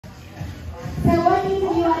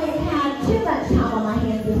you I didn't have too much time on my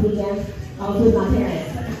hands this weekend. I was with my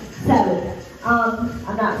parents. So,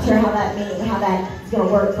 I'm not sure how that's going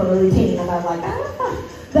to work for the routine. And I was like, ah.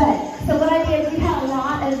 But, so what I did is we've had a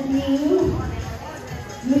lot of new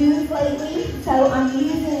moves lately. So I'm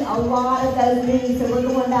using a lot of those moves. So we're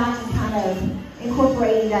going back and kind of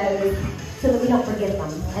incorporating those so that we don't forget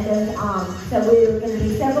them. And then, so we're going to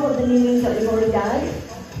do several of the new moves that we've already done.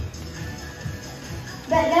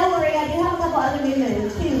 But don't worry, I do have a couple other new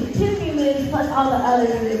moves, two new moves plus all the other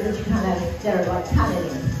new moves that are like kind of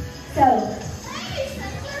new. So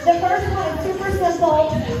the first one is super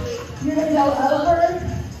simple. You're going to go over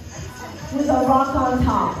with a rock on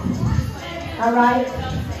top. All right?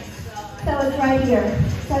 So it's right here.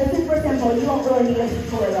 So it's super simple. You won't really need a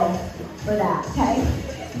tutorial for that, okay?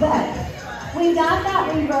 But we've got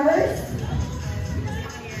that reverse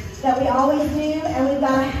that we always do, and we've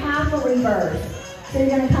got a half a reverse. So you're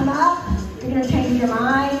going to come up, you're going to change your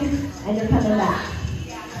mind, and you're coming back.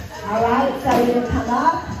 All right? So you're going to come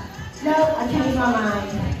up. No, I changed my mind,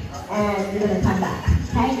 and you're going to come back.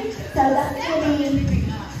 Okay? So that's going to be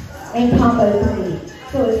in combo 3.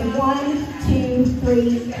 So it's 1, 2,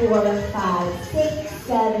 3, 4, 5, 6,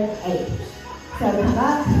 7, 8. So come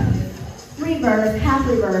up, reverse, half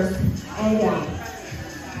reverse, and down.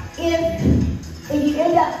 If you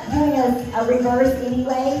end up doing a reverse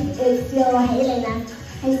anyway, it's still, hey Lena,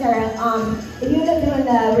 hey Sarah, if you end up doing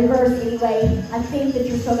the reverse anyway, I think that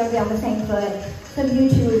you're still going to be on the same foot. So do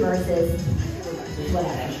 2 reverses,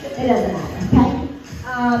 whatever. It doesn't matter, okay?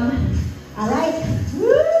 All right,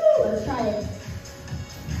 woo, let's try it.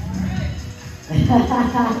 Let's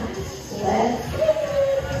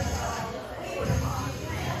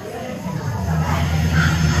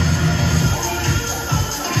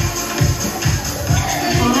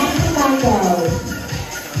go.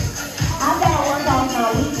 I've got to work off my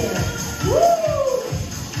weekend. Woo!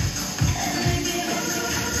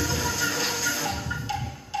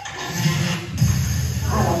 I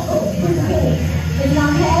don't know. Is it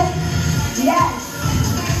on head? Yes.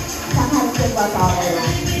 I'm having good work all the way.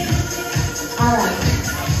 All right.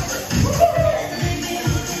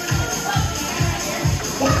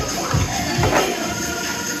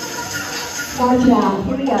 March out.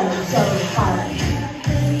 Here we go. So, 5,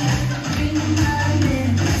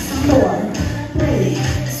 4, 3,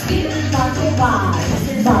 march it wide.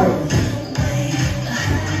 March.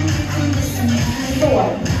 4,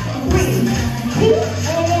 3, 2,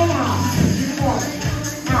 and then out. 1,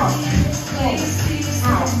 out, in,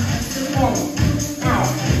 out, in, out.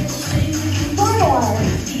 4 more.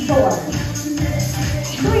 4,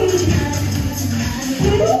 3,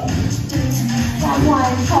 2. That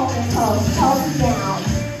one, hold it, hold it down.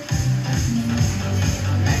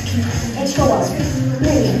 And 4, 3,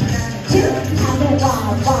 2. Have it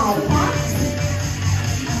wide, back.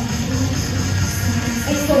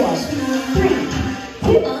 And 4, 3,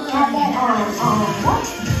 2. Have that arm, up.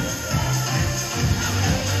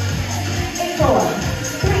 And 4,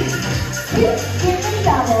 3, 2. Give me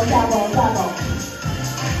double, double, double.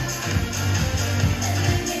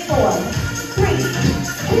 4, 3,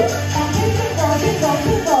 2. And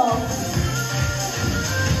jiggle.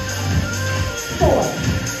 4,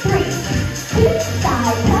 3, 2.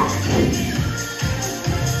 Side touch.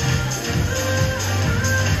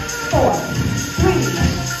 4, 3,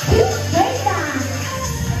 2. Break down.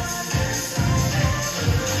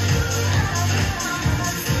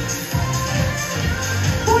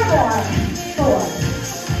 4 more. 4,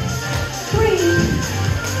 3,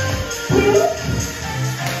 2.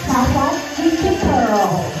 Last one. You can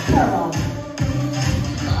curl.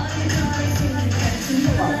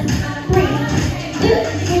 3, 2.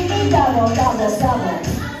 Give me double, double, double.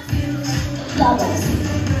 Double.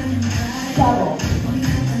 Double.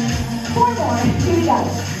 4 more. Here we go.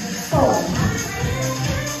 4,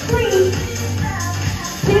 3,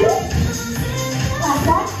 2. Last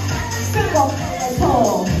one. Single and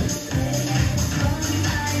pull.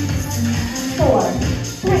 4,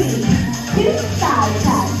 3, 2. Side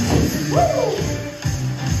touch. Woo!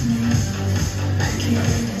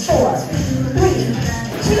 4, 3,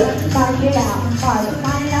 2. Mark it out.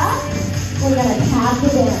 Line it up. We're going to tap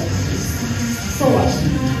it in. 4,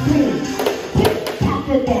 3, 2. Tap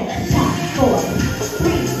it in. Tap. 4, 3,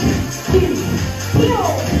 2. Heel.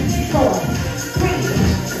 4, 3,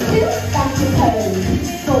 2. Back to toes.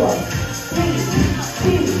 4, 3,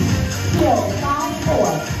 2. Heel. 5,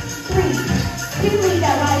 4, 3, 2. Leave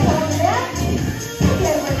that right toe on the net. Take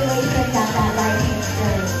it over the waist and got that right hand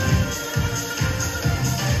straight.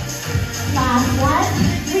 Last one.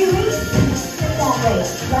 Release. Take that weight.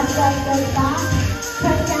 Left leg goes back.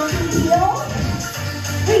 Press down to the heel.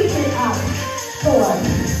 Reach it up. 4,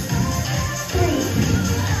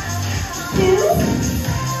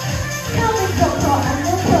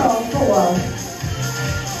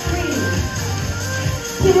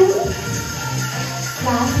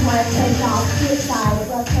 more. Push off to the side.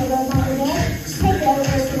 Left toe goes on the neck. Take it over to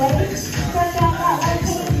the waist. Stretch out that left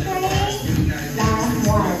hamstring. Last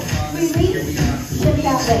one. Release. Shift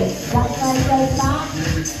that weight. Right leg goes back.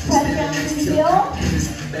 Press down to the heel.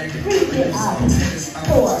 Reach it up.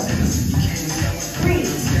 4, 3,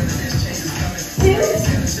 2.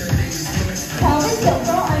 Pelvic tilt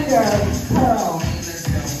curl under. Curl.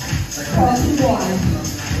 Curl to 1,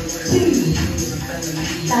 2.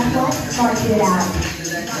 Last one. March it out.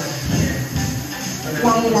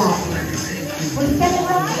 Line it up. We're stepping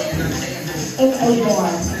right. And 8 more.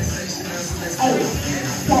 8,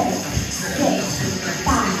 7, 6,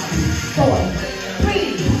 5, 4,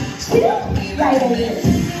 3, 2. Right over here.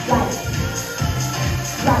 Right.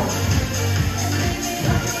 Right.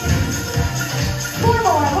 4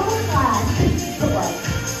 more. One more last. 4,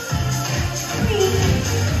 3,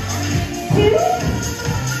 2.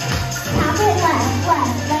 Tap it left.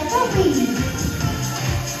 Left. Let go lead.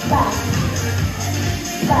 Left.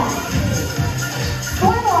 Left. 4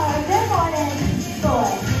 more. Good morning. 4,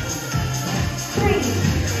 3,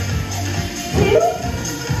 2.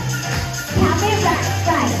 Tap it right.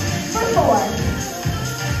 Right. For 4,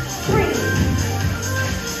 3,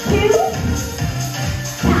 2.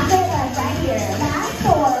 Tap it left right here. Last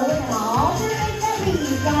 4. We're going to alternate that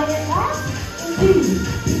lead. Right and left. And 2.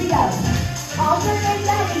 Here we go. Alternate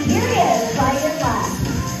that lead. Here it is. Right and left.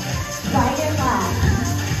 Right and left.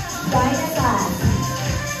 Right and left.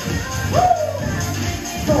 Woo!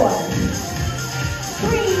 4,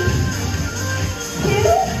 3, 2.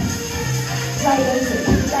 Right over.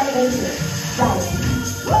 Right over. Right.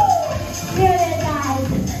 Woo! Here it is, guys.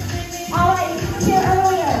 All right, you can hear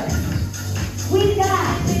earlier. We've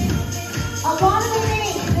got a lot of the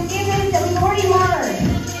things, the moves that we've already learned.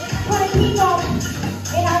 We're going to keep them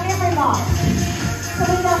in our memory box. So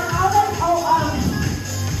we've got all the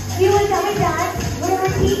new ones that we've done. We're going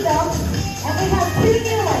to repeat them. And we have 2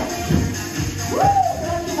 new ones. Woo!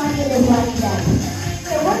 Don't you mind this one today.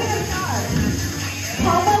 So we're going to start.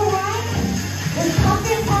 Combo 1 is pump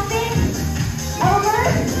it, over.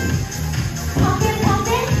 Pump it,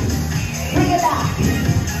 bring it back.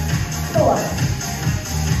 4,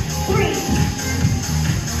 3,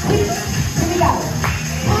 2, here we go.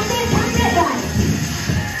 Pump it, right.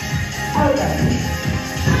 Over.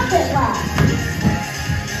 Pump it left.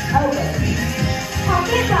 Over. Pump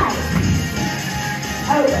it right.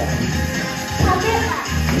 Over. Pump it left.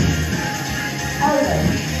 Over.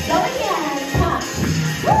 Go again. Pump.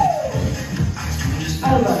 Woo!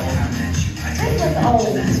 Over. This is old.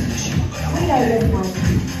 We know this one.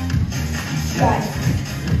 Good.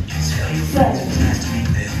 Good.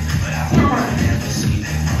 Come on.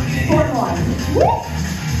 4 more. Woo!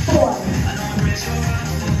 4.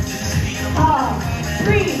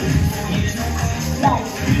 3. Right.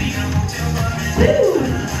 2.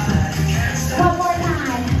 One more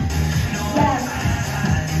time. Left.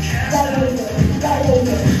 Right over. Right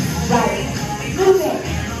over. Right. Move it.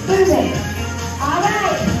 Move it. All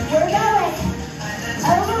right. We're going.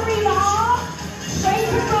 Over revolve. Straight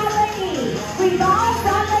to Broadway knee. Revolve,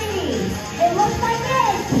 Broadway knee. It looks like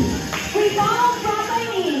this. Revolve, Broadway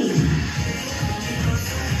knee.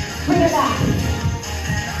 Bring it back.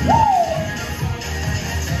 Woo!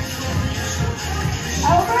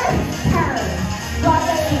 Over, turn.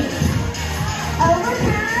 Broadway knee. Over,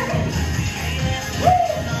 turn. Woo!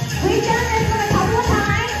 We've done this one a couple of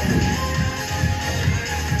times.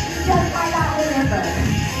 Just might not remember.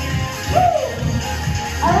 Woo!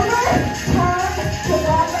 Over, turn to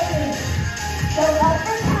Broadway knee. So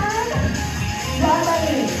over, turn, Broadway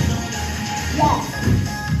knee. Yes.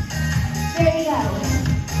 There you go.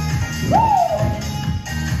 Woo!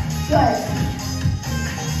 Good.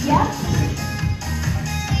 Yep.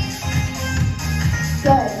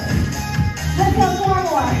 Good. Let's go 4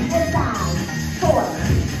 more. This side. 4.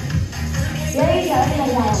 There you go. There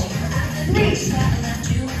you go. 3.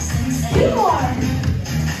 2 more.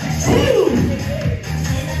 2.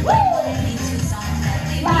 Woo!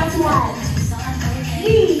 Last one.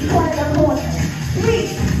 Knee corner to corner. 3.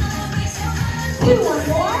 2. 1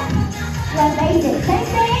 more. Left basic. Same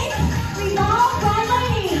thing. Revolve, Broadway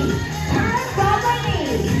knee. Turn, Broadway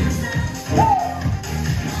knee. Woo!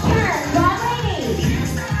 Turn, Broadway knee.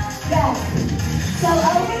 Yes. So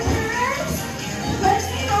overturn, push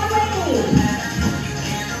Broadway knee.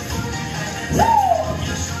 Woo!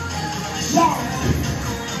 Yes.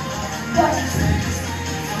 Good.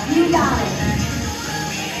 You got it.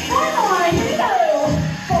 4 more. Here we go.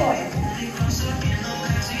 4.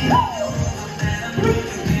 Woo! 3.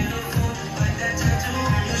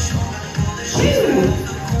 2.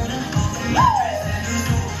 Woo!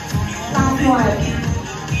 Last one.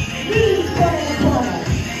 Knees corner to corner.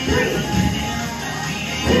 3.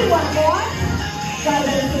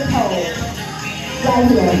 right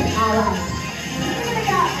here. All right. We're gonna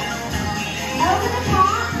go over the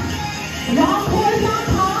top, long horse on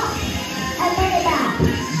top, and bring it back.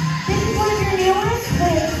 This is one of your new ones,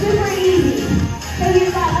 but it's super easy. So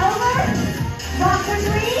you've got over, rock for 3,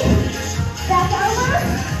 back over,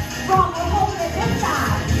 rock. We're holding it this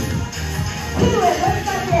side. 2 it looks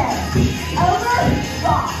like this. Over,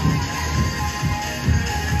 rock.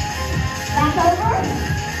 Back over,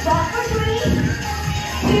 rock for 3,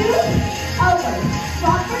 2, over,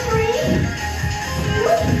 rock for 3, 2,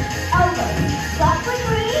 over, rock for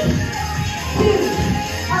 3, 2,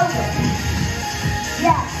 over.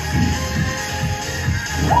 Yes.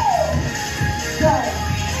 Woo! Good.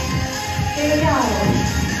 Here we go.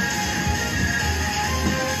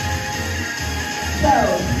 So,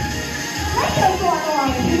 let's go going along.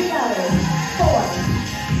 Here we go. 4.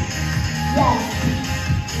 Yes.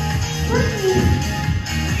 3.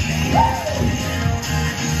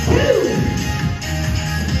 2.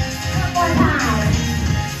 One more time.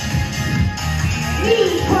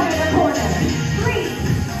 Knee corner to corner. 3.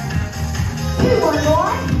 2, one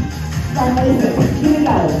more. Then raise it. Here we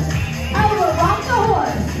go. Over, rock the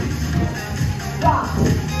horse. Rock.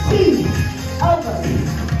 2. Over.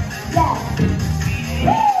 Yes.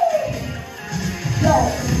 Woo! Good.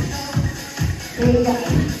 Here you go.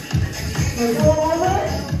 We're going over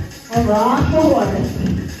and rock the horse.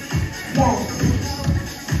 Yes.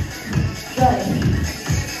 Good.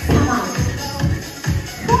 Come on.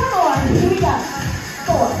 4 more. Here we go.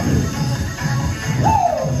 4. Woo!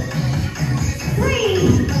 3.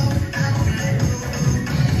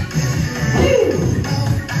 2.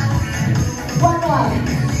 1 more.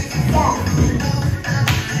 Yes.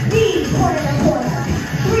 Knee corner to corner.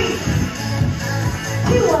 3.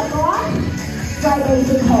 2, 1 more. Right raise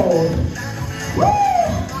and hold. Woo!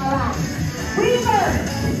 All right. Reverse.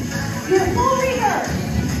 Your full reverse.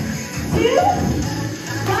 2.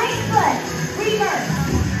 Right foot. Reverse.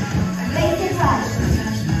 Face it right.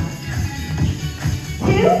 2.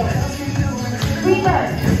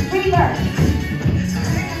 Reverse. Reverse.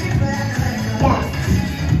 Yes.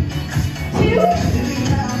 2.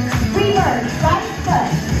 Reverse. Right foot.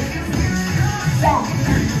 Yes.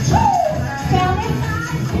 Woo! Down this side.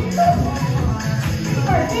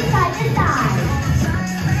 Reverse. This side. This side.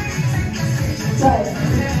 Good.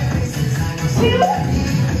 2.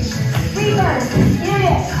 Reverse. Here it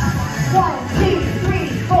is. 1, 2, 3,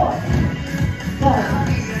 4. Good.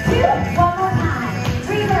 2. One more time.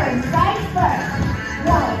 Reverse. Right foot.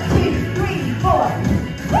 1, 2, 3, 4.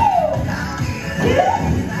 Woo! 2.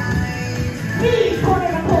 Knees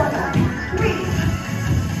corner to corner. 3.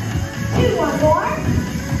 2, one more.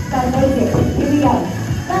 Then raise it. Here we go.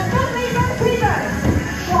 Let's go. Reverse. Reverse.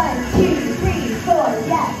 1, 2, 3, 4.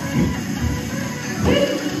 Yes. 2.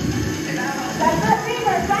 Let's go.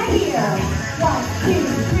 Reverse right here. 1, 2,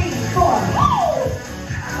 3, 4. Woo!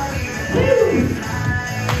 2.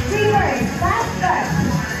 Reverse. Last foot.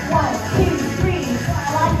 1, 2, 3. I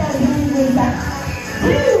like those hands reverse. 2.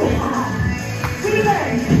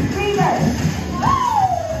 Reverse. Reverse. Woo!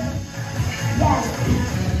 Yes.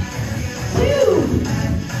 2.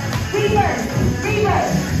 Reverse.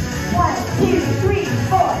 Reverse. 1, 2, 3,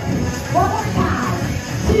 4. One more time.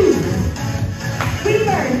 2.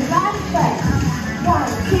 Reverse. Last foot. 1,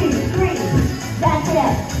 2, 3. That's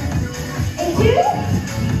it. And 2.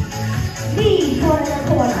 Knee corner to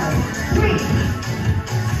corner. 3.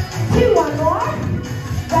 2, one more.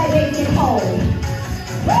 Right raise and hold.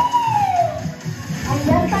 Woo! And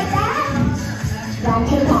just like that,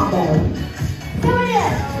 that's your combo. So it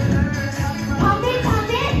is. Pump it,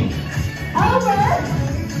 over,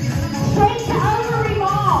 straight to over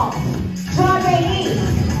revolve. Broadway knee.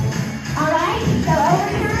 All right, so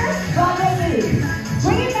overturn, Broadway knee.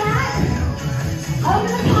 Bring it back, over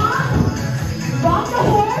the top, rock the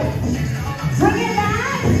horse, bring it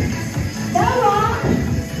back, no rock,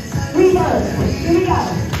 reverse. Here we go.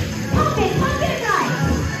 Pump it right.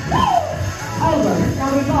 Woo! Over, now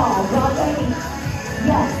revolve, Broadway knee.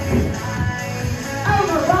 Yes.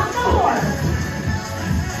 Over, rock the horse.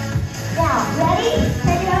 Now, ready?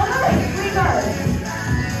 Take it over, reverse.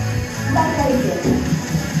 Left raise it.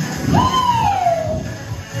 Woo!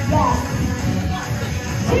 Yes.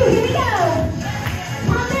 2, here we go.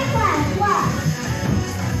 Pump it left.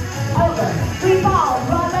 Over, revolve,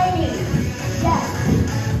 Broadway knee. Yes.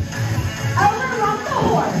 Over, rock the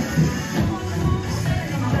horse.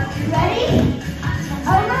 Ready?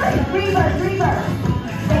 Over, reverse.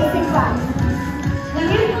 Facing right. When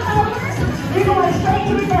you come over, you're going straight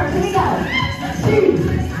to reverse. Here we go. 2.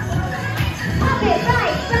 Pump it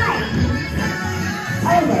right.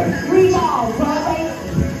 Over, revolve, Broadway.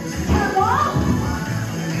 Turn off.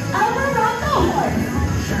 Over, rock the horse.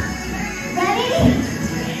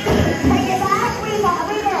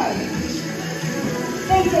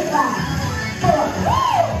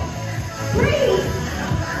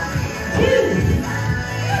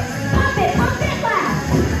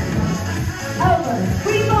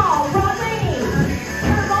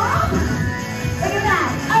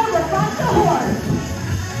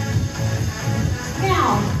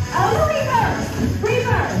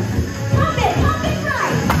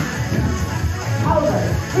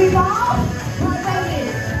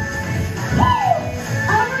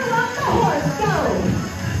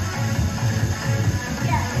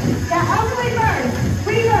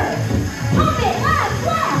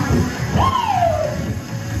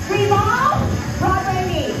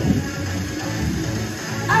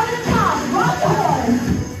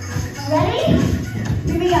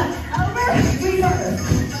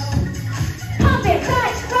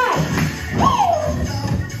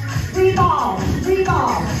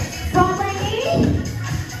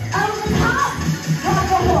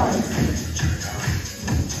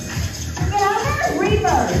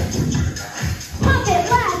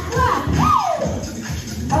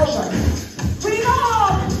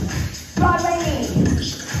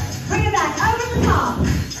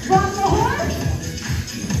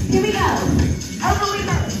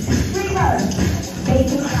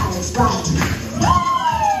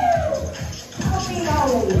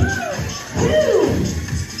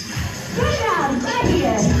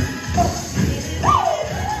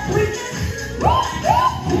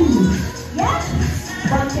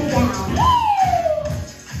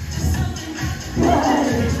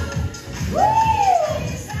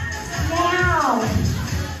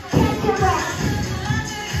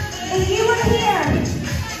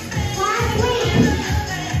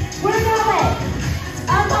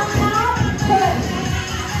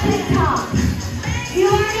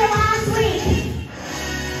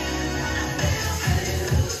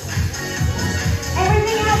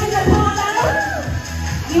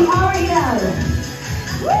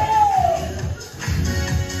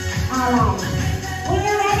 All right. When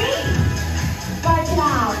you're ready, stretch it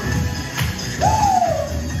out.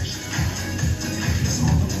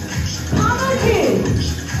 Combo two.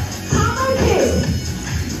 Combo two.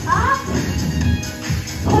 Up.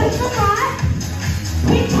 Push the front.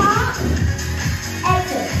 Hip top.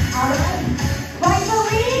 Exit. All right. Right foot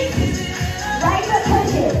leads. Right foot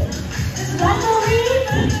pushes. Left foot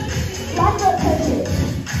leads. Left foot pushes.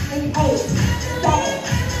 In 8, 7,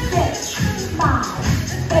 6, 5,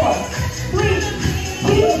 4, 3,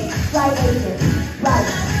 2, right exit. Right.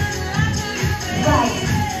 Right.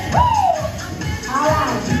 Woo! All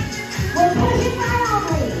right. We're pushing right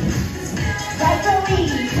only. Right foot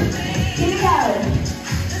leads. Here we go.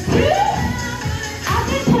 2. Up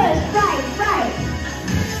and push. Right. Right.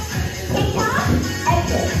 Kick top.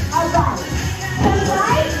 Exit. All right. Push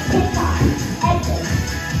right. Kick top. Exit.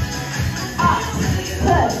 Up.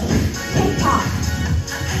 Push. Kick top.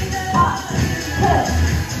 Up. Push.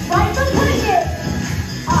 Right foot pushes.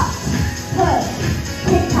 Up. Push.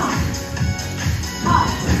 Kick top. Up.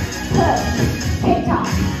 Push. Kick top.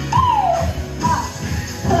 Up.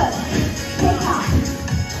 Push. Kick top.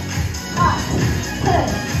 Up.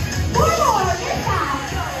 Push. 4 more. Get fast.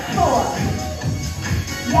 4.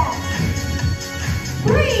 Yes.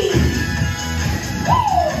 3.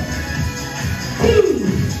 2.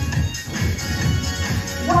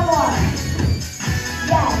 1 more.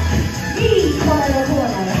 Yes. Knees corner to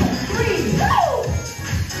corner. 3.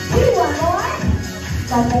 2. 1 more.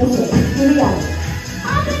 That's basic. Here we go.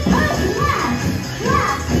 Up and push. Left.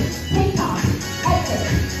 Left. Kick top. Exit.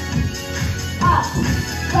 Up.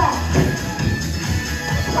 Left.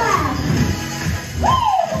 Left. Woo!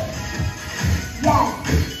 Yes.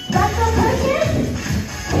 Left foot pushes.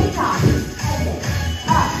 Kick top. Exit.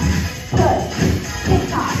 Up. Push. Kick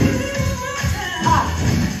top. Up.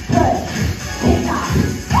 Push. Kick top.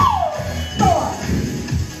 4.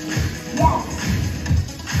 Yes.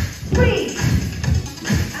 3.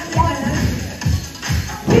 Yes.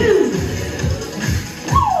 2.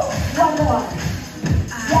 1 more.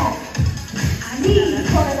 Yes. Knees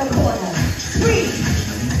corner to corner. 3.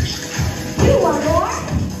 2. 1 more.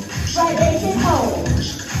 Right basic hold.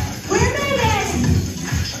 We're moving.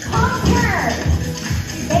 Palm turn.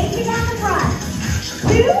 Facing down the front.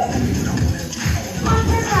 2. Palm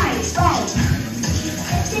turn right. Right.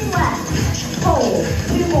 Facing left. Hold.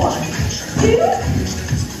 2 more. 2.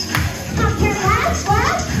 Palm turn left.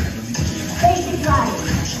 Left. Facing right.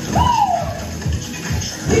 Woo!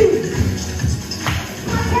 2.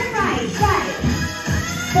 Palm turn right. Right.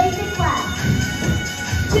 Facing left.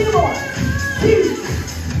 2 more. 2.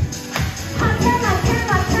 Palm turn left. Turn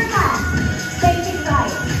left. Turn left. Facing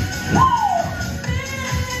right. Woo!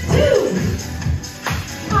 2.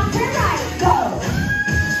 Palm turn right. Go.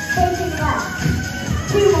 Facing left.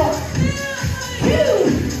 2 more. 2.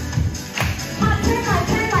 Palm turn left.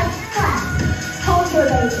 Turn left. Turn left. Hold your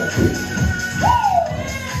basic. Woo!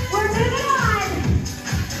 We're moving on.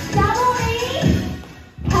 Double knee.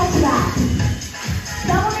 Touch back.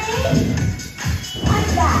 Double knee. Touch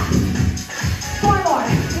back. 4 more.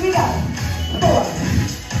 Here we go. 4.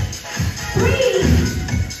 3.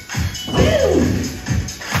 2.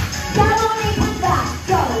 Double knee. Touch back.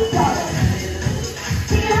 Go. Go.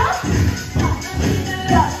 Pick it up. Touch.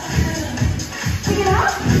 Go. Pick it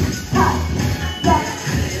up. Touch. Go.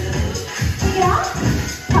 Pick it up.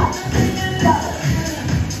 Touch. Go.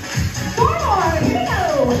 4 more. Here we go.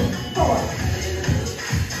 4.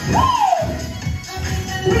 Woo!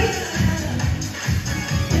 3.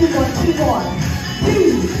 2 more. 2 more.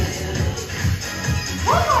 2.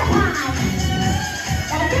 1 more time.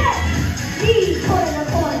 That's it. Knees corner to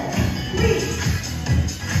corner. 3.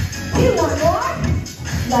 2. 1 more.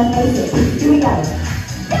 That's basic. Here we go.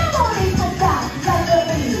 Double knee touch back. Right foot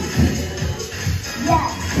leads.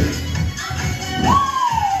 Yes. Woo!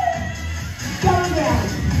 Going down.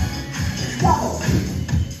 Double.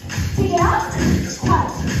 Pick it up.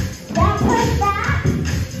 Touch. That push back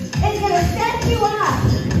is going to set you up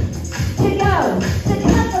to go to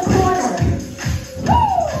cut the corner. Woo!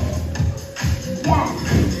 Yes.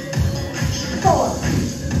 4.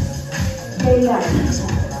 There you go.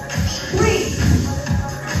 3.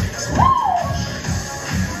 Woo!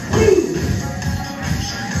 2.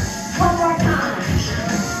 1 more time.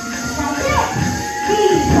 That's it.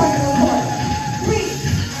 Knees corner to corner. 3.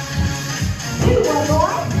 2. 1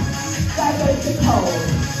 more. Right basic hold.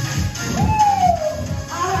 Woo!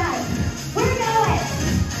 All right. We're going.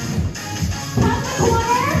 Cut the corner.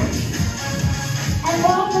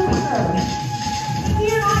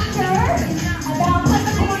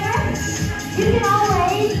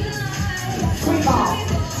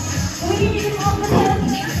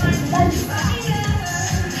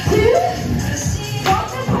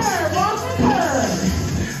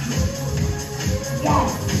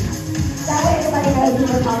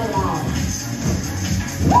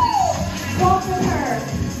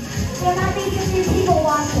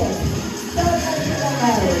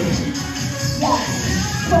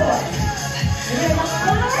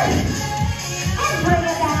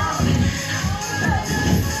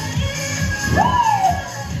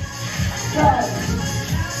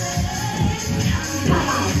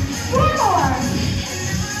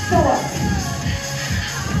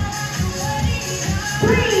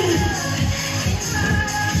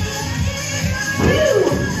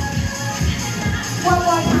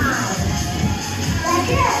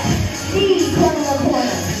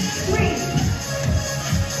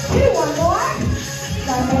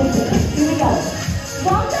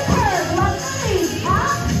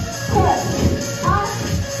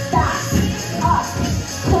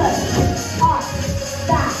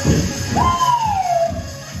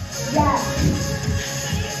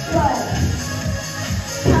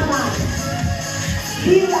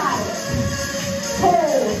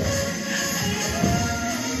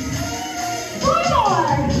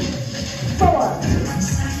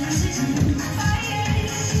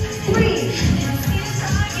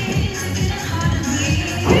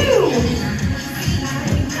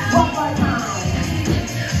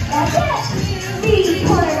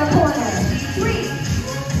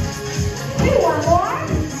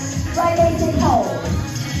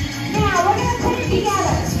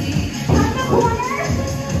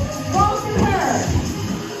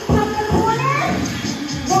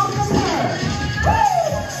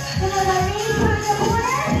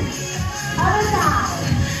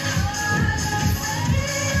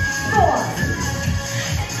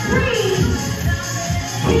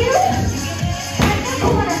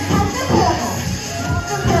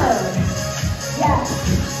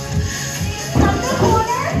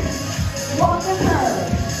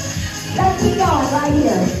 right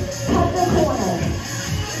here. Cut the corner.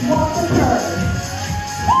 Walk the curve.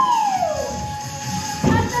 Woo!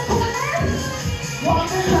 Cut the corner. Walk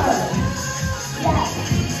the curve. Yes.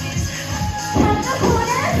 Cut the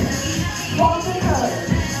corner. Walk the curve.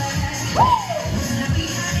 Woo!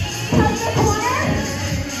 Cut the corner.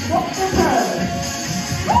 Walk the curve.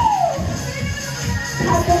 Woo!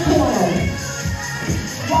 Cut the corner.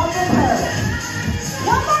 Walk the curve.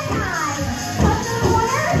 One more time. Cut the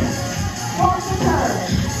corner. Walk the curve.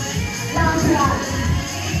 Round right.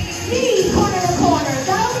 Knees corner to corner.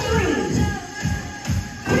 Go 3.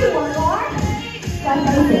 2, one more. Right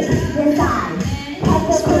basic. This side. Cut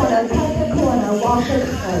the corner. Walk the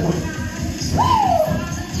curve. Woo!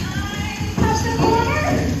 Cut the corner.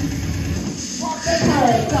 Walk the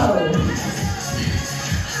curve. Go.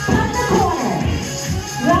 Cut the corner.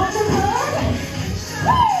 Walk the curve.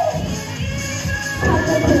 Woo! Cut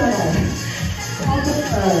the corner. Walk the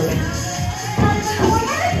curve. Cut the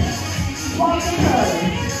corner. Walk the curve.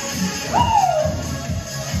 Woo!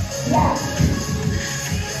 Yes.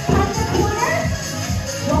 Cut the corner.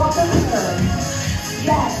 Walk the curve.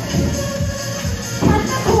 Yes. Cut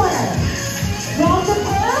the corner. Walk the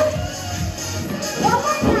curve. One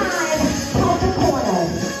more time. Cut the corner.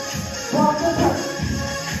 Walk the curve.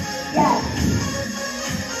 Yes.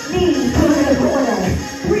 Knees corner to corner.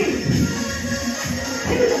 3,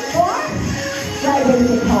 2, 4. Right into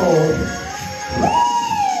the hold. Woo!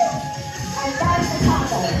 And that's the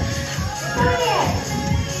combo. Bring it.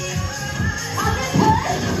 On the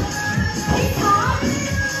push. Kick top.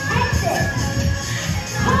 Exit.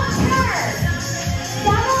 Hop turn.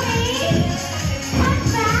 Double knee. Punch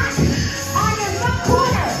back on your front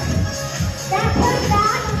corner. That push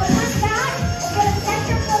back, the punch back, is going to set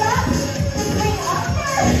your foot up to swing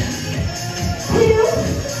upward. 2,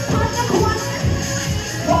 punch the corner,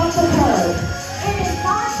 walk the curve. It is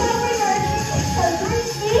not so reversing, so 3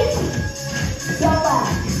 feet, go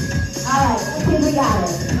left. All right, let's see if we got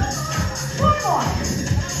it. 1 more.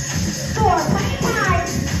 4, plenty of time.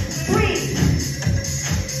 3,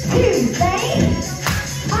 2, stay.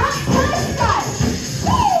 Up, push, right.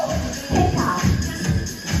 Woo! Kick top.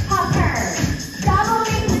 Hop turn. Double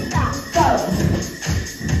knee to stop. Go.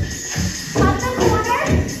 Cut the corner.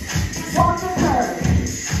 Walk the curve.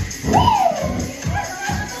 Woo!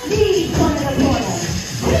 Knees corner to corner.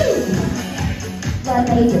 2. Right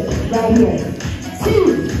basic. Right here. 2.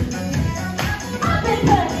 Up and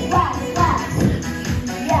push. Left.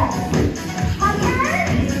 Yes. Hop turn.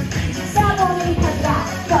 Double knee to stop.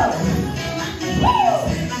 Go. Woo!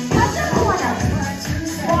 Cut the corner.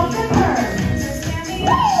 Walk the curve.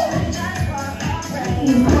 Woo!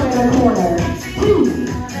 Knees corner to corner. 2.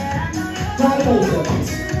 Right basic.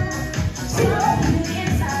 2.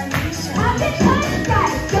 Up and push.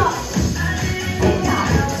 Right. Go. Kick top.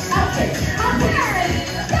 Up it. Hop turn.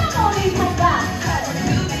 Double knee to stop.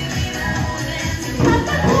 Cut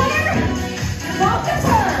the corner. Walk the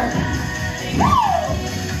curve. Woo!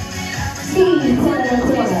 Knees corner to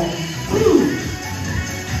corner. 2.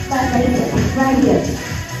 Right basic. Right here.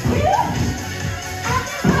 2. Up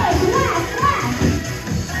and push. Left.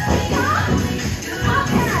 Kick top. Hop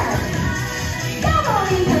turn. Double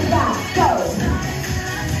knee to stop. Go.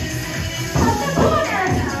 Cut the corner.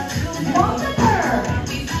 Walk the curve.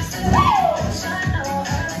 Woo!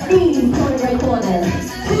 Knees corner to corner.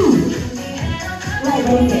 2. Right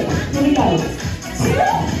basic. Here we go. 2.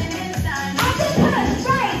 Up and push.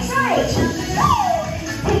 Right. Woo!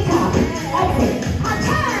 Kick top. Exit. Hop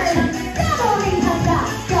turn. Double knee to stop.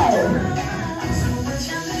 Go.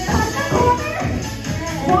 Cut the corner.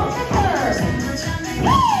 Walk the curve.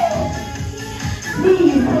 Woo!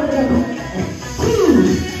 Knees corner to corner. 2.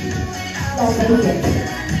 Right basic.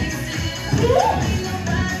 2.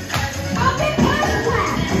 Up and push.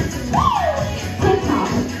 Left. Woo! Kick top.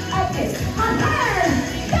 Exit. Hop turn.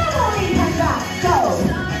 Double knee to stop. Go.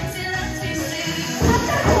 Cut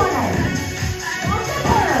the corner. Walk the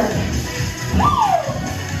curve. Woo!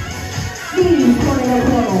 Knees corner to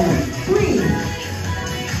corner. 3,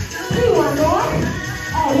 2, 1 more.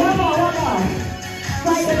 Oh, one more.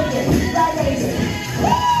 Right basic.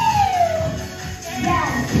 Woo!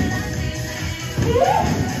 Yes. 2.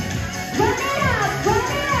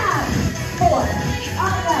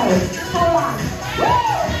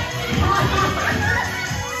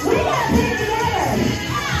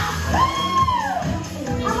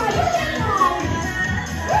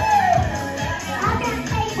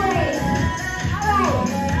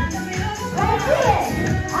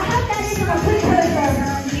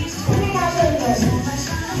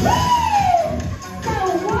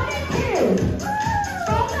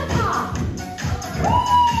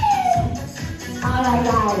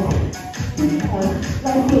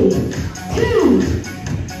 Let's see. 2.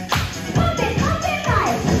 Pump it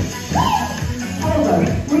right. Over.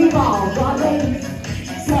 Revolve. Broadway.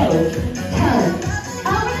 Slow. Turn.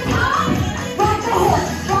 Over the top. Rock the horse.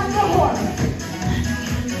 Rock the horse.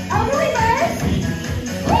 Over reverse.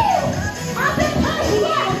 Woo. Up and push.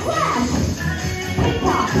 Yeah. Flash. Tick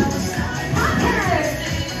tock. Top turn.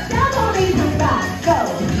 Double knee comes back. Go.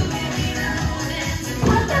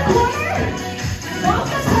 Cut the corner. Walk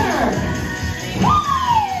the turn. Woo.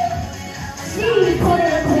 Knee corner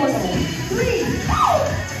to corner. 3. Woo.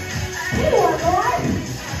 2 or more.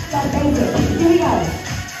 Let's make it. Here we go.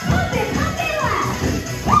 Pump it left.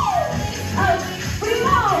 Woo.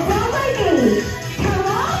 Revolve. Broadway knee. Turn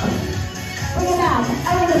off. Bring it back.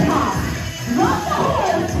 Over the top. Rock the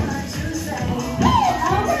horse. Woo.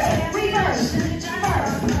 Over. Reverse.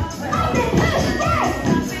 Reverse. Up and push. Right.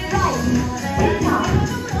 Right. Tick tock.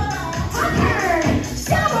 Hop turn.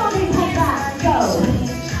 Double knee pull back. Go.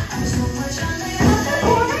 Cut the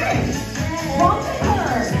corner. Walk the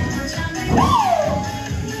turn. Woo.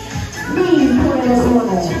 Knee corner to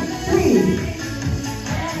corner. 3.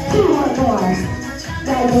 2 or more.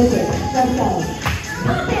 Right, make it. Let's go.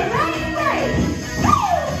 Pump it right. Woo.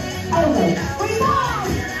 Over. Revolve.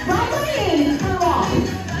 Right knee. Turn off.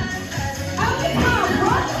 Up the top.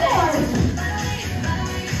 Rock the horse.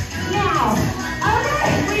 Now. Over.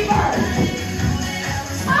 Reverse.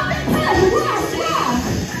 Up and push. Left. Left.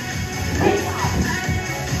 Pick up.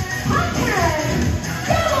 Hop turn.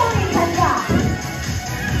 Double knee comes up.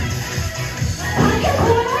 Cut the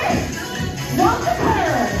corner. Walk the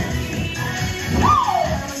turn. Woo.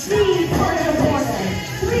 Knee corner to corner.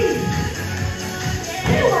 3.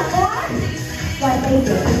 2 or more. Right, make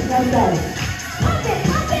it. Let's go. Pump it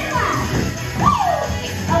left. Woo.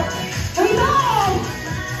 Revolve.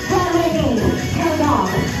 Broadway knee. Turn off.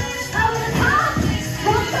 Over the top.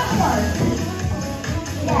 Rock the horse.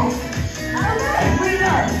 Yes. Over.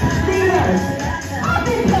 Reverse. Reverse. Up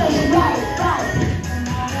and push. Right. Right.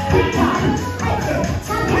 Tick tock. Exit.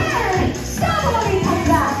 Now turn. Double knee comes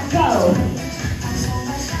back. Go.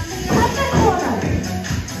 Cut the corner.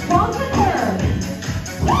 Walk the turn.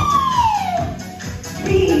 Woo!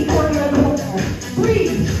 Knee corner to corner. 3.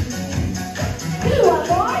 2 or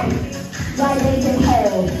more. Right leg and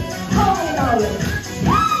hold. Holy moly.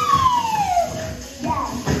 Woo! Yes.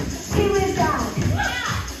 2 is down.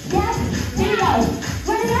 Yes. Here we go.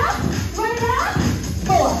 Run it up. Run it up.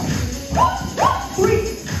 4. 3.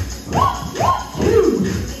 2.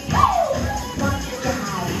 1 is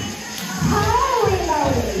down. Holy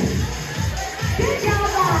moly. Good job,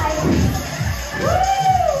 guys. Woo!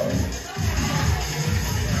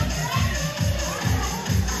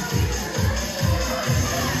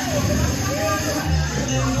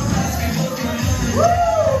 Woo!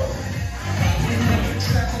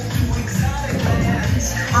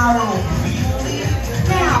 All right.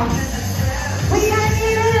 Now, we got a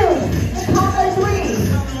new move. It's called the 3.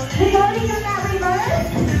 We're going to that reverse.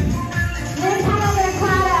 This time I'm going to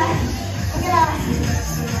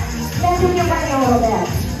mess with your brain a little bit.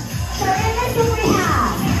 So in this one we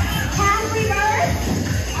have half reverse.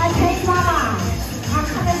 I change my mind. I'm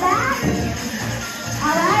coming back.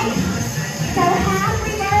 All right. So half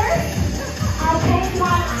reverse. I'll change my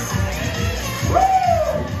mind. Woo!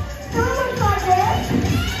 So it looks like this.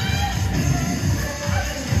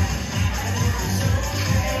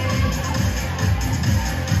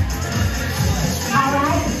 All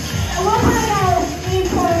right. And we'll kind of go knee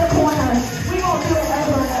corner to corner. We won't do it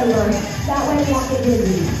over and over. That way we won't get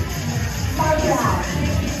dizzy. March it out.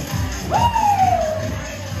 Woo!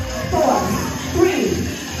 4. 3.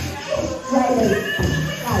 Right leg.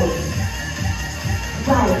 Right.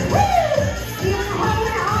 Right. Woo! You want to hold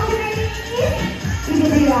it alternating knees? You can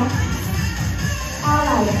do that. All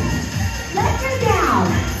right. Let's go down.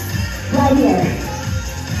 Right here.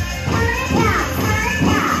 Turn and tap. Turn and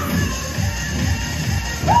tap.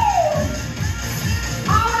 Woo!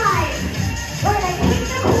 All right. We're going to kick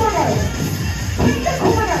the corners. Kick the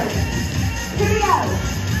corners. Here we go.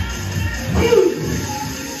 2.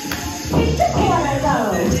 Kick the corner, go.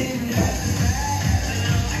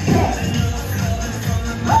 6.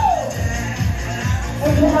 Woo!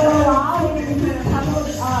 It's been a little while. We're going to do a couple of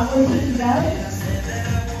routines ago.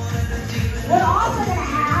 We're also going to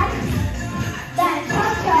add that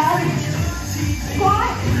touch of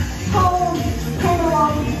squat, hold,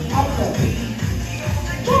 pendulum, exit.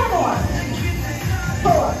 4 more.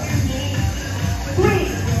 4. 3.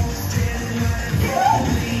 2.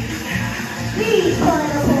 Knees corner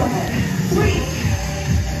to corner. 3.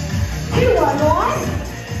 2 or more.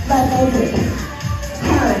 Let's open.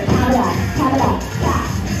 Turn. Tap it up. Tap it up. Tap.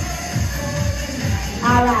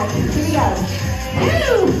 All right. Here we go.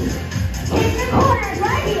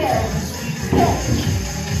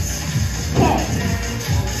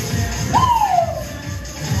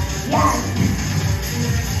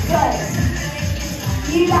 Good.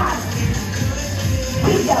 You got it.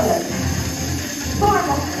 Keep going. 4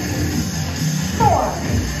 more. 4,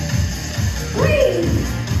 3,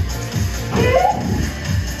 2.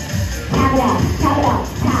 Tap it out. Tap it out.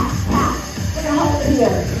 Tap, tap. We're going to hold it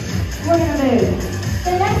here. We're going to move.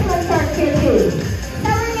 The next one starts here too. So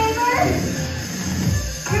remember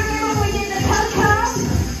we did the toe come,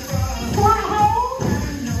 squat hold,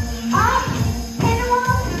 up,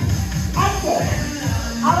 pendulum, exit.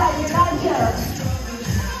 All right, you're not sure.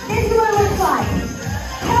 This is what it looks like.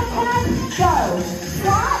 Toe come, go.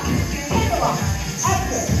 Squat, pendulum,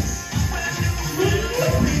 exit.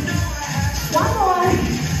 Leave. 1 more.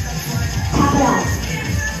 Tap it out.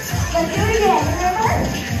 Let's do it again. Remember?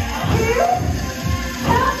 2.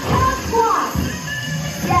 Come, squat.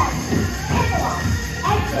 Yes. Pendulum.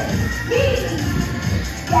 Exit. Leave.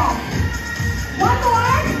 Yes. 1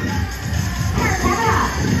 more. Turn. Tap it up.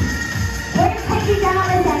 We're going to take you down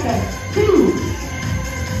in a second. 2.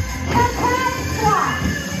 Come, squat.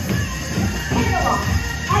 Pendulum.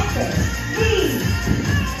 Exit. Leave.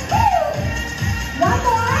 Woo. 1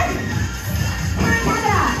 more. Turn. Tap it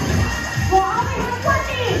up. We'll only have 1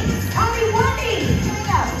 knee. Only 1 knee. Here we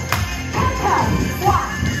go. Come, squat.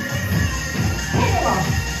 Pendulum.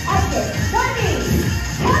 Exit. 1 knee.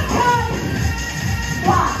 Come,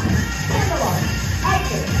 squat. Pendulum.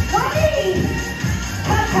 Exit. 1 knee.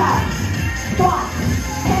 Come, squat.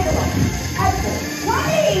 Pendulum. Exit. 1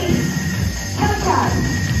 knee. Come,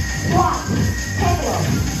 squat. Pendulum.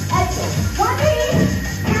 Exit. 1 knee.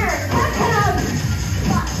 Turn. Come,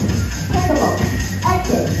 squat. Pendulum.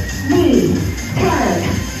 Exit. Knee. Turn.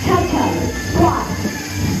 Come, squat.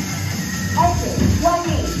 Exit. 1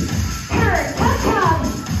 knee. Turn. Come,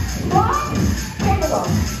 squat. Pendulum.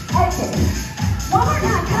 Exit. 1 more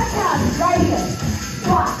time. Come, right here.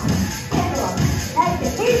 Squat. Pendulum.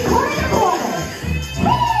 Exit. Knees corner to corner.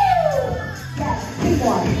 Woo! Yes. Keep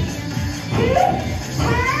 1. 2.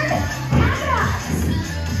 Turn. Tap it up.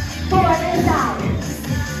 4 this side.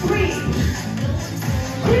 3.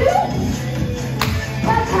 2.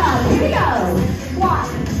 Come. Here we go. Squat.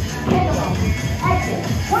 Pendulum. Exit.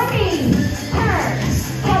 1 knee. Turn.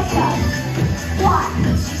 Come. Squat.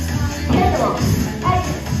 Pendulum.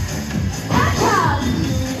 Exit. Come.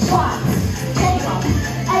 Squat. Pendulum.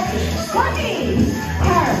 Exit. 1 knee.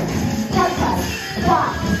 Turn. Come.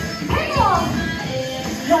 Squat. Pendulum.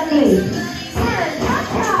 1 knee. Turn.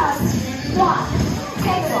 Come. Squat.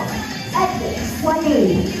 Pendulum. Exit. 1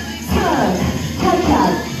 knee. Turn.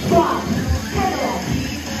 Come. Squat. Pendulum.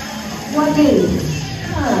 1 knee.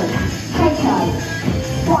 Turn. Come.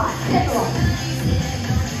 Squat. Pendulum.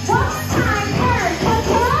 1 more time. Turn.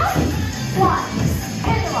 Come. Squat.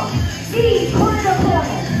 Pendulum. Knees corner to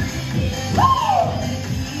corner. Woo!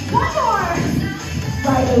 1 more.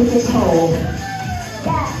 Right ankle hold.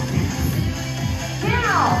 Yes.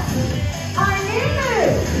 Now, our new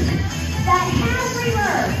move. That half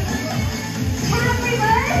reverse. Half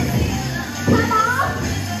reverse. Come off.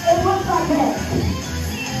 It looks like this.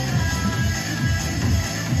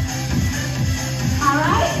 All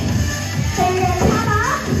right? So you're going to come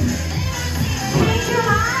up, change your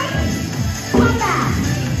mind, come back,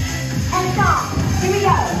 and stop. Here we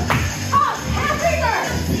go. Up, half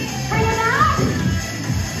reverse. Bring it up.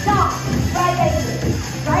 Stop. Right exit.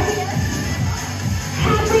 Right here.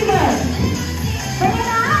 Half reverse. Bring it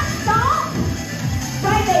up. Stop.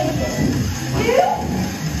 Right exit. 2.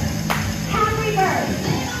 Half reverse.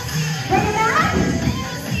 Bring it up.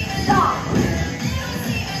 Stop.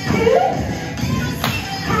 2.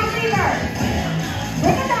 Half reverse.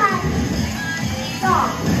 Bring it back. Stop.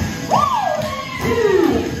 Woo! 2.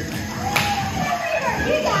 Half reverse.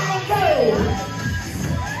 You got it. Go.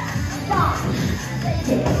 Stop.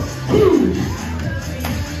 2.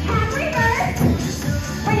 Half reverse.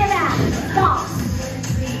 Bring it back. Stop.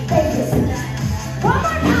 Take it. 1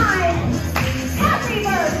 more time. Half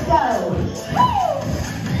reverse. Go. Woo!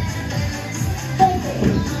 Take it.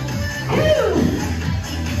 2.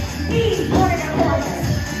 Knees corner to corner.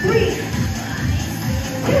 3.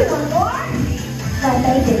 2. 1 more. Left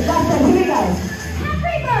exit. Left side. Here we go. Half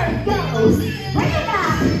reverse. Go. Bring it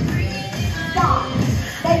back. Stop.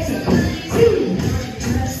 Exit. 2.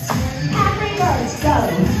 Half reverse. Go.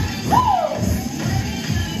 Woo!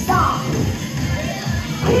 Stop.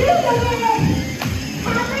 2. Go get it.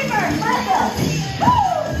 Half reverse. Let go.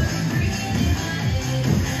 Woo!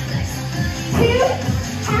 2.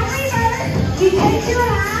 Half reverse. You take your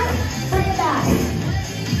hand. Bring it back.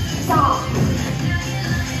 Stop.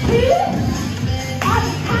 2. Up.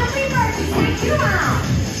 Half reverse. You take your hand.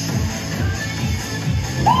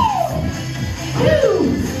 Woo!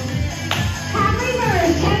 2. Half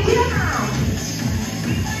reverse. Take your hand.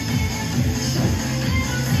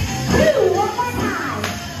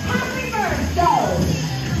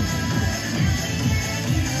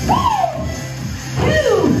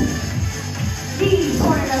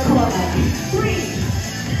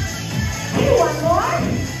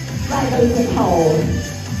 basic hold.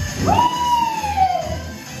 Woo!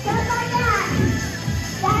 Just like that.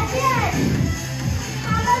 That's it.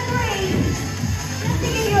 Combo 3. Just to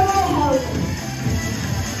give you a little hope.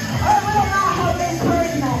 Or a little not hope,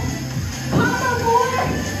 encouragement. Combo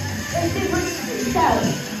 4 is super easy. So,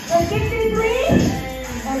 let's get through 3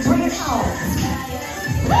 and bring it home.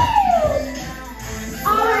 Woo!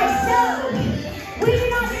 Alright, so we did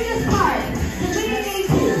not do this part because we didn't need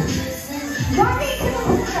to. Running to the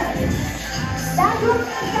corner. That's where we're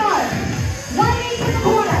going to start. Running to the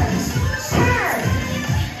corner. Turn.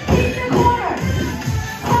 Keep the corner.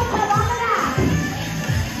 Toe tap on the back.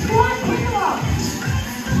 Squat pendulum.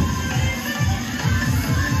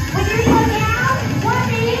 When you come down, one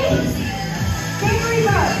knee, then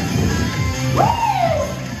reverse. Woo!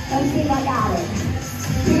 Let's see if I got it.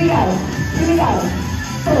 Here we go. Here we go.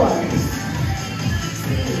 4,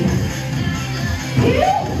 3,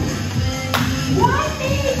 2, 1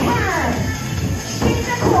 knee turn. Keep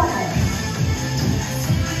the corner.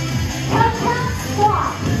 Toe tap,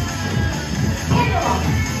 squat. Pendulum.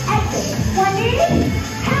 Exit. 1 knee.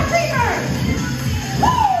 Half reverse.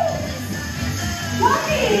 Woo! 1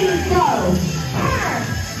 knee. Go. Turn.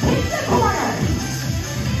 Keep the corner.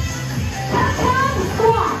 Toe tap,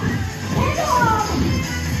 squat. Pendulum.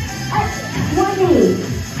 Exit. 1 knee.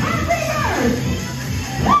 Half reverse.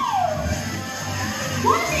 Woo!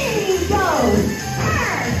 1 knee. Go.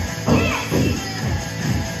 Turn. Kick.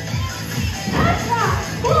 Touch up.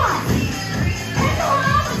 Squat.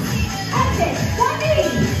 Pendulum. Exit. 1 knee.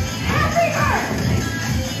 Half reverse.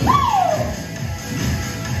 Woo!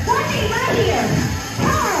 1 knee right here.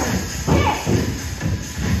 Turn. Kick.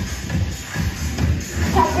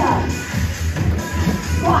 Touch up.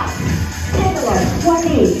 Squat. Pendulum. 1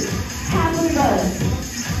 knee. Half reverse.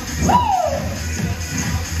 Woo!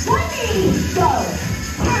 1 knee. Go.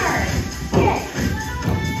 Turn. Kick.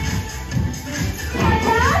 Touch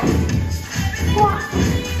up. Squat.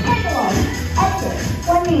 Pendulum. Exit.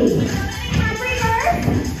 1 knee. Half reverse.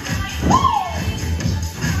 Woo!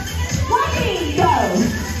 1 knee. Go.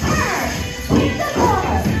 Turn. Keep the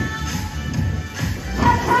corner.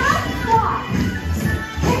 Touch up. Squat.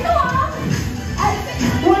 Pendulum. Exit.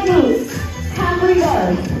 1 knee. Half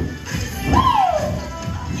reverse. Woo!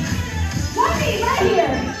 1 knee right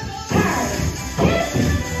here. Turn. Kick.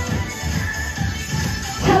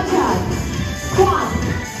 Touch up. Squat.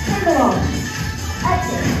 Pendulum.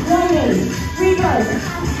 Exit. 1 knee. Reverse.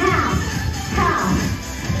 Half. Half.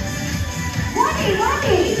 1 knee. 1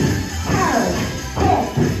 knee. Turn. Kick.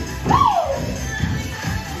 Woo!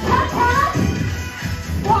 Touch up.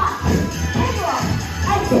 Squat. Pendulum.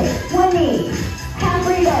 Exit. 1 knee. Half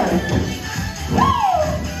reverse. Woo!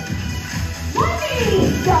 1 knee.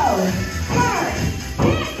 Go. Turn.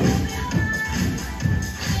 Kick.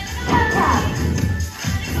 Touch up.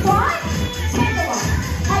 Squat. Pendulum.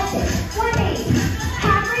 Exit. 1 knee.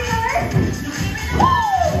 Half reverse. Woo!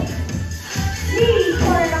 Knee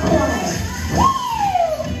turn the corner. Woo!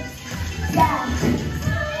 Yes.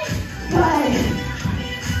 Good.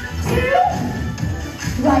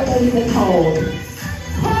 2. Right basic hold.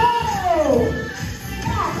 Hold.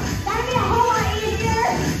 Yes. That'd be a whole lot easier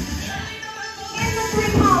in the 3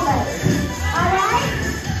 combos. Alright?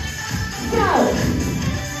 So,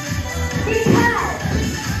 because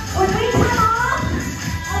when we come off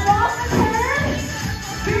and walk the turn,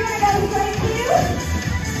 you're going to go straight to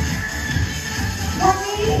 1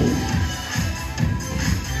 knee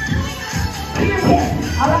to your hip.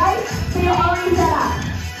 Alright? So you're already set up.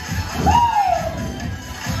 Woo!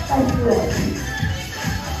 Let's do it.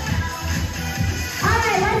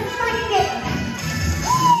 Alright, let's see if I can get it.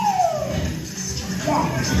 Woo!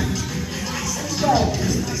 Yes. Good.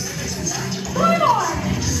 1 more.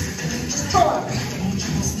 4,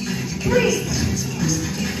 3,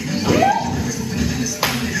 2.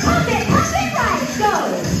 Pump it right. Go.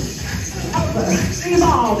 Over.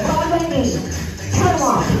 Revolve. Broadway knee. Turn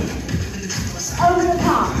off. Over the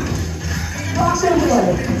top. Rock those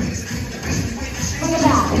legs. Bring it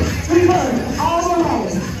back. Reverse. All the way.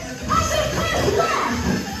 Up and twist left.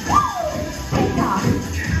 Woo! Take off.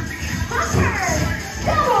 Hop turn.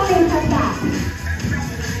 Double knee come back.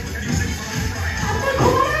 Up the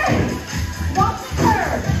corner. Walk the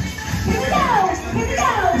curve. Here we go. Here we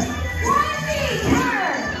go. 1 knee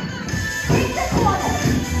turn. Take the corner.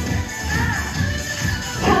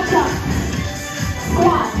 Touch up.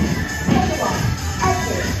 Squat. Pendulum.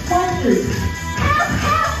 Exit. 1 knee.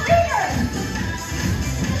 Half reverse.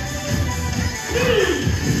 Knee.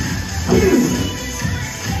 2.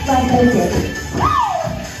 Right basic. Woo!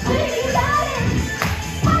 2, you got it.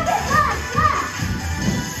 Pump it left.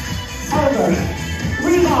 Over.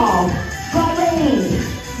 Revolve. Broadway knee.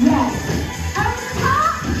 Yes.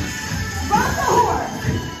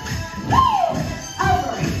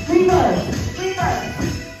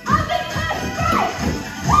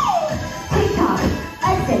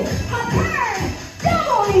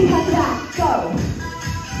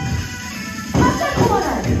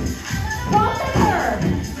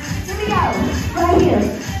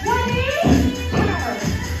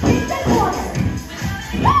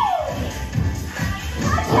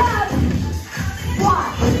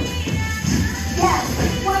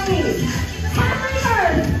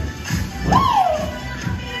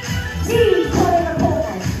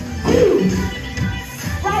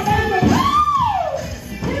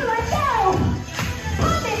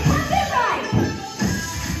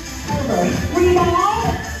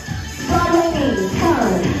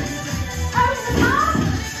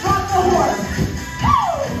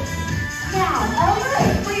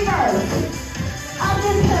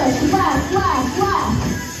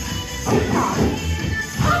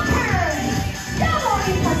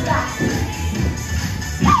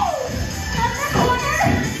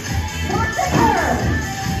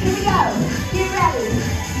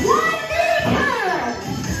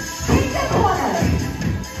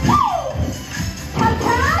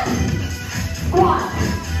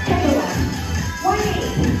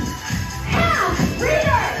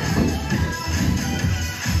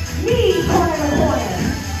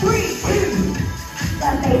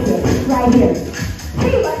 right here. 2,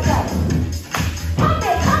 let's go. Pump it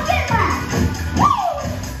back. Woo!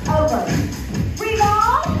 Over.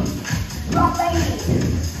 Revolve. Rock the knee.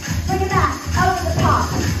 Bring it back. Over the top.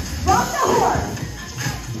 Rock the horse.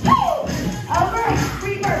 Woo! Over.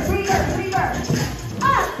 Reverse, reverse, reverse.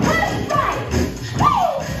 Up, push, right. Woo!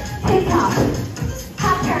 Take top.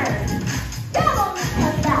 Half turn. Double.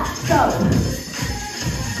 Touch back. Go.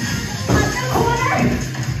 Touch the corner.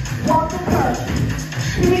 Walk the curve.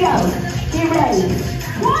 Here we go. Get ready.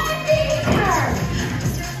 1 big turn.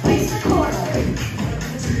 Face the corner.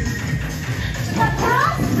 Touch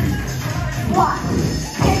top. Block.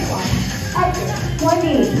 Take one. Exit. 1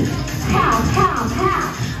 knee. Half, half,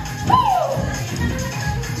 half. Woo!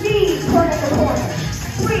 Knee, corner to corner.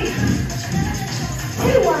 3,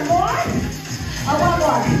 2, 1 more. One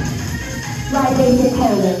more. Right basic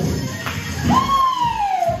hold it. Woo!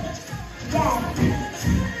 Yes.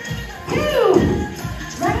 2.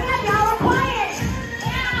 Running up, y'all are quiet.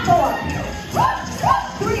 4.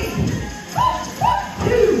 3.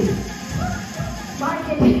 2. Mark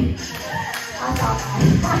it. I thought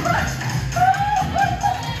that.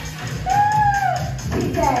 He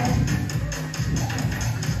said.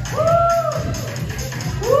 Woo!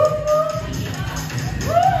 Woo!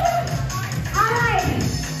 Woo! All right.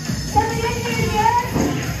 7 inches here.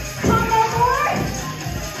 Combo more.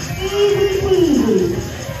 Easy, easy.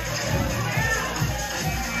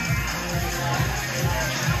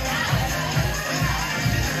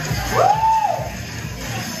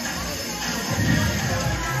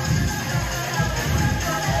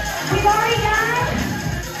 We've already done.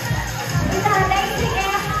 We've got a basic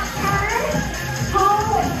and half turn.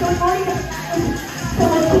 Hold. So we've already done. So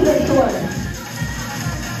let's keep it short.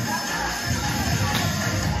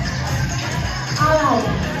 All right.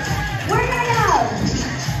 We're gonna go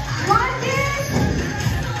lunges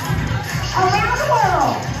around the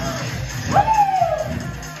world. Woo!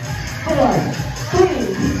 4, 3,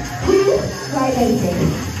 2, right basic.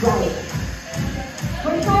 Right.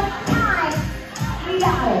 We're short on time. We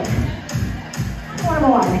got it. 4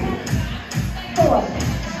 more. 4,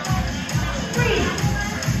 3,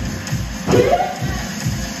 2.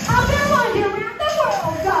 Up and lunge around the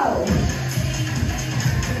world. Go.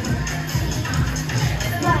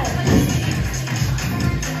 Right.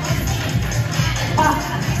 Up.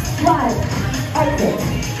 Right. Exit.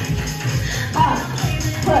 Up.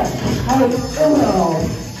 Push. Out the world.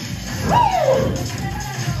 Woo!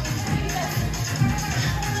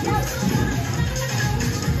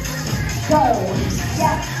 Go.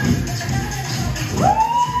 Yes. Woo!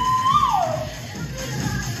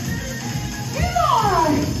 2 more.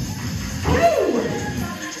 2.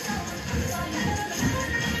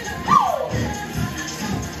 Woo!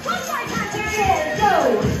 1 more time. There it is. Go.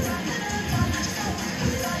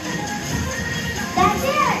 That's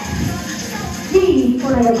it. Knee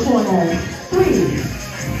corner to corner. 3,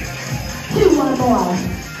 2, 1 more.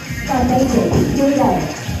 Got basic. Here we go.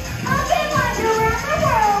 Up and lunge around the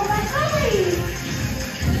world. Let's release.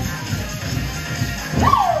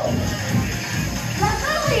 Woo! Let's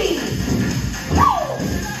release. Woo!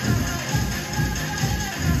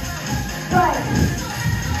 Right.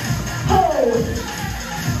 Hold.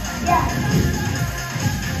 Yes.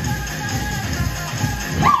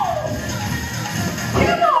 Woo!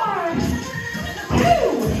 2 more. 2.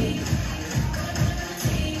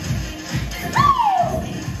 Woo!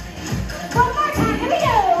 1 more time. Here we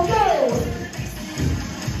go. Go.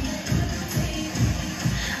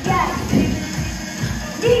 Yes.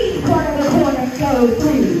 Knee corner to corner. Go.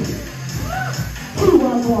 3, 2,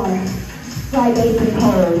 1 more. Right basic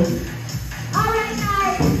hold. All right,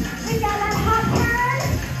 guys. We've got that hop turn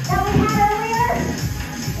that we had earlier.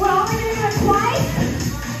 We're only going to do it twice.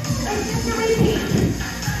 It's just a repeat.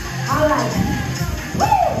 All right.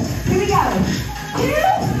 Woo! Here we go. 2.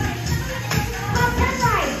 Hop turn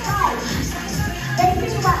right. 5.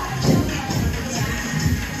 Basic left.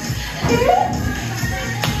 2.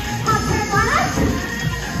 Hop turn left.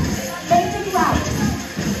 Basic right.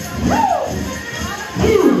 Woo!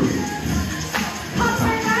 2. Hop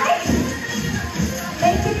turn right.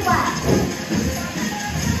 Basic left.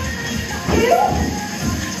 2.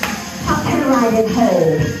 Hop turn right and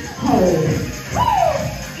hold. Hold. Woo!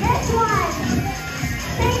 Next one.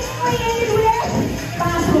 Same thing we ended with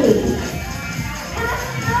last week. Pass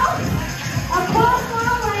out. Across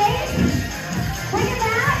long legs. Bring it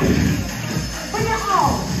back. Bring it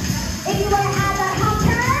home. If you want to add that hop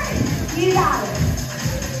turn, you got it.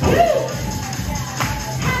 2.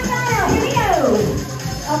 Half dial. Here we go.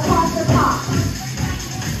 Across the top.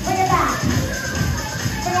 Bring it back.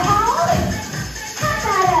 Bring it home. Half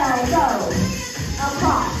dial. Go.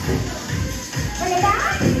 Across. Bring it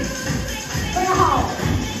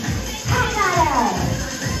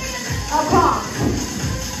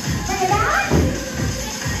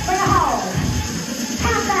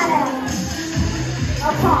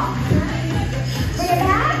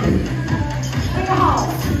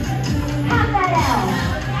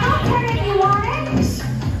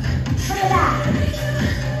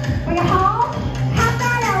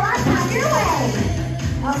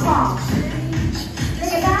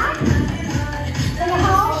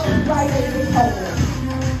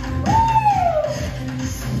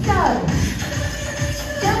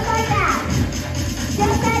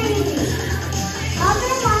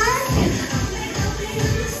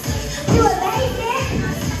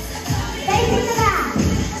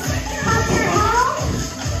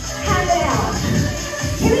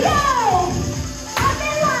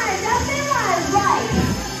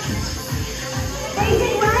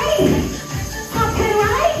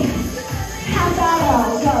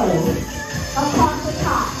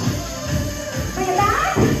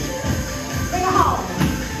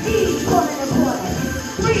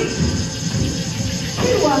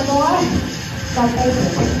left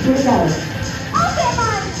basic. Here we go. Open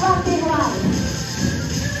line, left big right.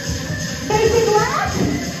 Basic left.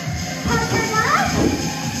 Half turn left.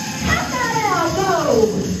 Half that out, go.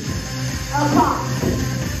 Across.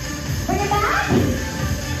 Bring it back.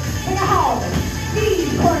 Bring it home. Knees,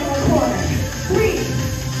 corner to corner. 3,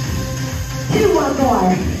 2, one more.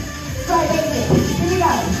 Right basic. Here we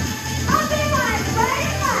go. Open line, right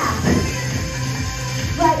and left.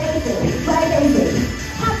 Right basic, right basic.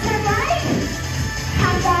 Half turn right.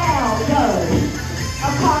 Half that out, go.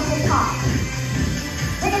 Across the top.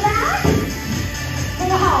 Bring it back.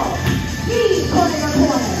 Bring it home. Knees, corner to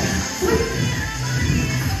corner. 3,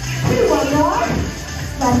 2, one more.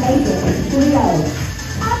 Left basic. Here we go.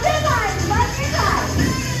 Open line, left and right.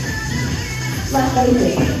 Left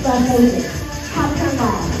basic, left basic. Half turn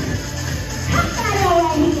left. Half that out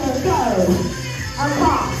right here, go.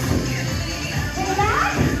 Across. Bring it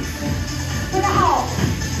back. Bring it home.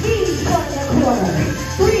 Knees, corner to corner.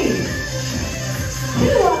 3,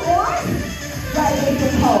 2, one more. Right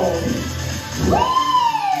basic hold. Woo!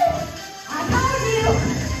 I told you.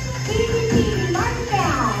 Easy peasy, mark it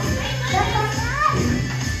down. Just like that.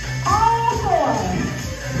 All 4.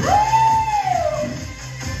 Woo!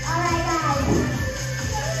 All right, guys.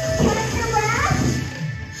 Catch your breath.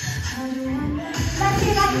 Let's see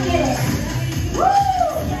if I can get it. Woo!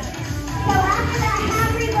 So after that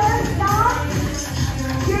half reverse stomp,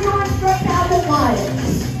 you're going straight out to 1.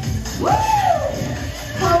 Woo!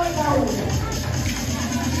 Going, going.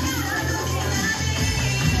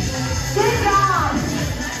 Good job.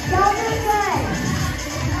 Y'all doing good.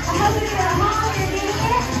 I hope you're at home. You're doing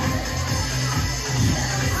it.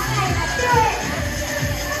 All right, let's do it.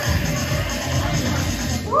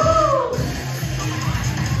 Woo!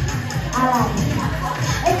 All right.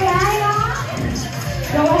 If you're adding on,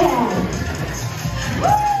 go ahead.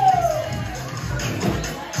 Woo!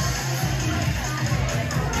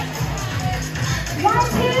 1,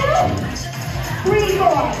 2, 3,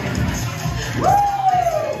 4. Woo!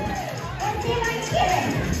 Let's see if I can get it.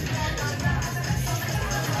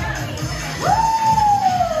 Woo!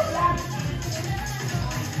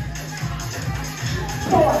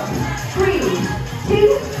 4, 3,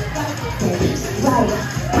 2, right.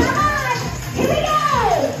 Come on! Here we go!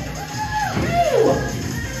 2.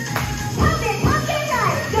 Pump it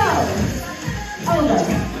right. Go. Over.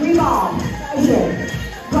 Revolve. Right here.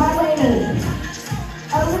 Broadway knee.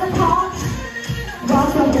 Over the top. Rock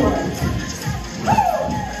the horse. Woo!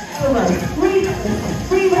 Over.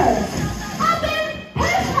 Reverse. Reverse. Up and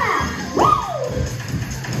push left. Woo!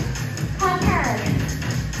 On turn.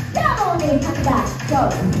 Double knee. Come back. Go.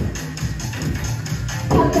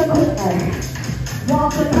 Tuck the corner.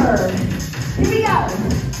 Walk the curve. Here we go.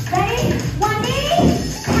 Ready? 1 knee.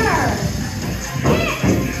 Turn. Hit.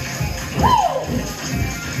 Woo!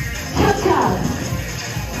 Chug chug.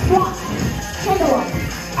 Squat. Pendulum.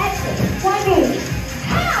 Exit. 1 knee.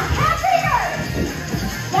 Half reverse.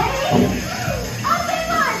 Ready? Open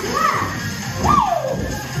lunge. Left. Woo!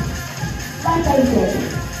 Left basic.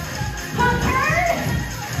 Hop turn.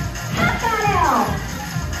 Half that out.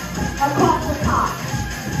 Across the top.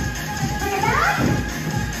 Bring it back.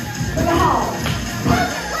 Bring it home.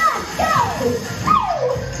 Punch it left. Go. Woo!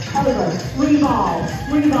 Over. Revolve.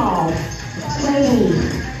 Revolve. Lady.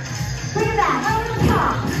 Bring it back. Over the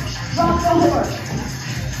top. Rock the horse.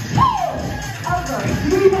 Woo! Over.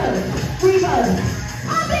 Reverse. Reverse.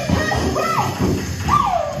 Up and push right. Woo!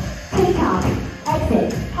 Peacock. Exit.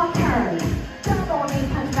 Hop turn. Double knee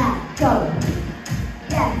punch back. Go.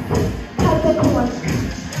 Yes. Cut the corner.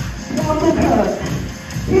 Walk the curve.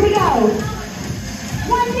 Here we go.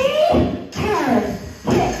 1 knee. Turn.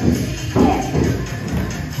 Hip. Hip.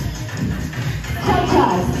 Chug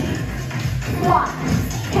chug. Squat.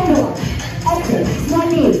 Pendulum. Exit. 1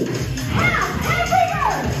 knee. Half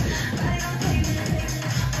reverse.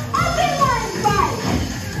 Up and lunge right.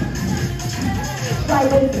 Right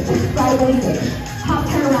basic. Right basic. Hop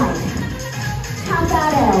turn right. Half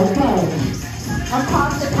that L. Go.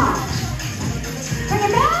 Across the top. Bring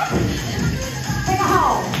it back. Bring it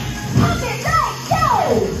home. Pump it right. Go.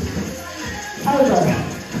 Over.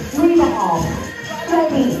 Revolve. Right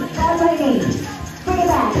knee. Right knee. Bring it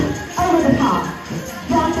back. Over the top.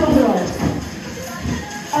 Rock the horse.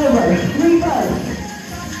 Over. Reverse.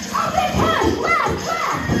 Up and push. Left.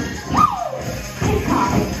 Left. Woo!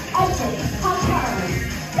 Peacock. Exit. Hop turn.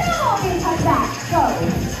 Double knee punch back. Go.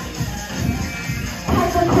 Cut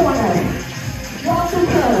the corner. Walk the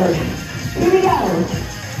curve. Here we go.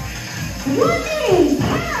 1 knee.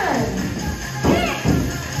 Turn. Hit.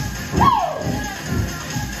 Woo!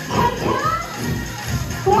 Chug chug.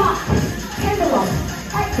 Squat. Pendulum.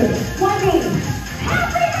 Exit. 1 knee. Half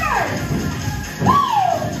reverse.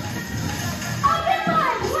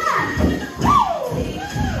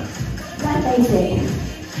 basic.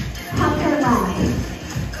 Half turn left.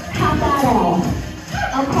 Half that L.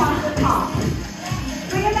 Across the top.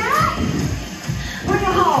 Bring it back. Bring it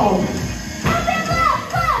home. Half that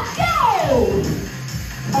left, go!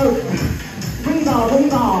 Over. Revolve,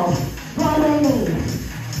 revolve. Broadway knee.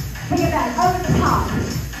 Bring it back, over the top.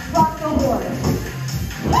 Rock the horse.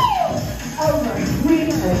 Woo! Over,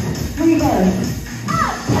 reverse, reverse.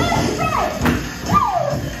 Up, push, right. Woo!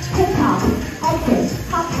 Hip hop, exit,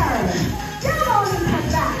 hop turn. Down on and come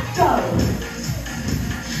back, go.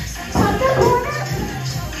 Tuck the corner,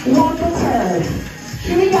 walk the turn.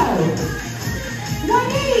 Here we go. One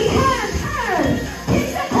knee, turn. Hit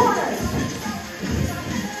the corner.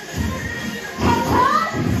 Tuck, tuck.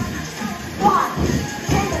 Squat,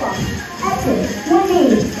 pendulum, exit, one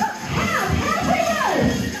knee. Half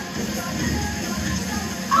reverse.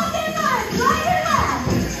 Up and run, right or left.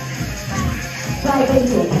 Right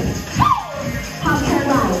basic. Hop turn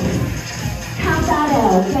right. Half that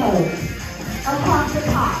L, go. Across the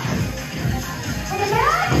top. Bring it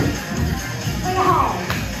back. Bring it home.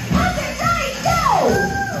 Hop it right, go.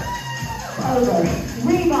 Over.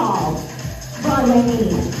 Revolve. Broadway knee.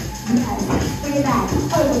 Yes. Bring it back.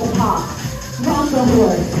 Over the top. Rock the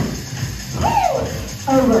horse. Woo!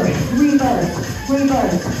 Over. Reverse.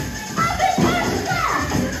 Reverse. Up and push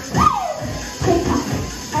left. Woo! Kick up.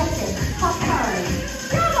 Exit. Hop turn.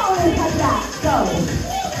 Down on and touch that. Go.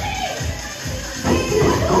 Kick to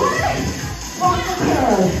the corner. Walk the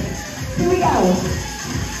curve. Here we go.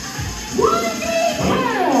 One knee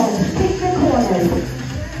turn. Kick the corner.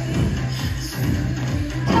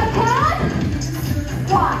 Tuck, tuck.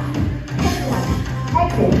 Squat. Pendulum.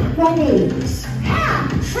 Exit. One knee. Half.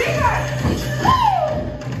 Reverse. Woo!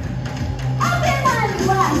 Up and run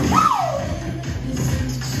left. Woo!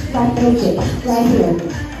 Left basic. Right here.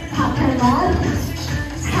 Hop turn left.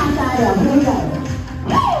 Half that L. Here we go.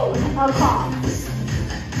 Woo! Across.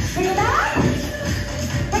 Bring it back.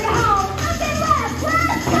 Bring it home. Up and left.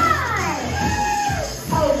 Last time.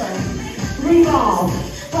 Over. Revolve.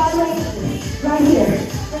 Broadway knee. Right here.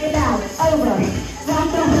 Bring it down. Over. Rock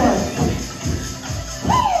the horse.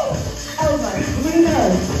 Woo! Over.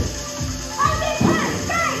 Reverse. Up and push.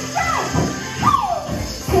 Right. Woo!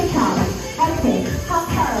 Kick up. Exit. Hop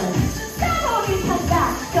turn. Down on and come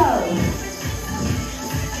back. Go.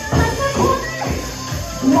 Touch the corner.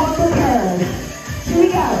 Walk the curve. Here we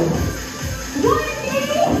go. One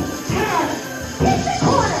knee. Turn. Hit the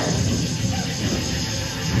corner.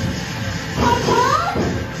 Tuck, tuck.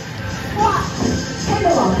 Squat.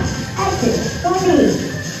 Pendulum. Exit. One knee.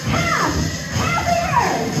 Half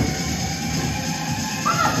reverse.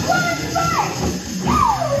 Up, one, right. Woo!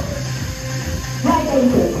 Right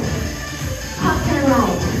basic. Hop turn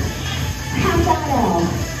right. Half that L.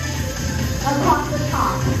 Across the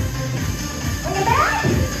top. Bring it back.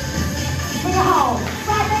 Bring it home.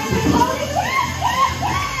 Right basic. Hold it.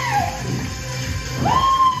 Yes. Woo!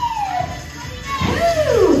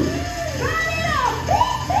 Two. Run it up.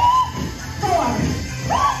 Four.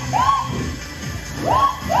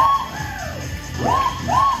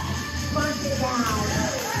 Punch it down.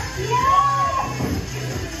 Yes!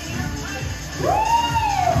 Woo!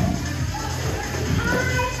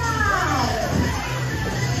 High five!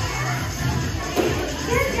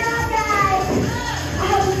 Good job, guys. I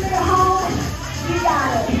hope you get home. You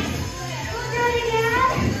got it. We'll do it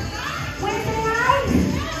again Wednesday night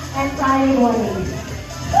and Friday morning.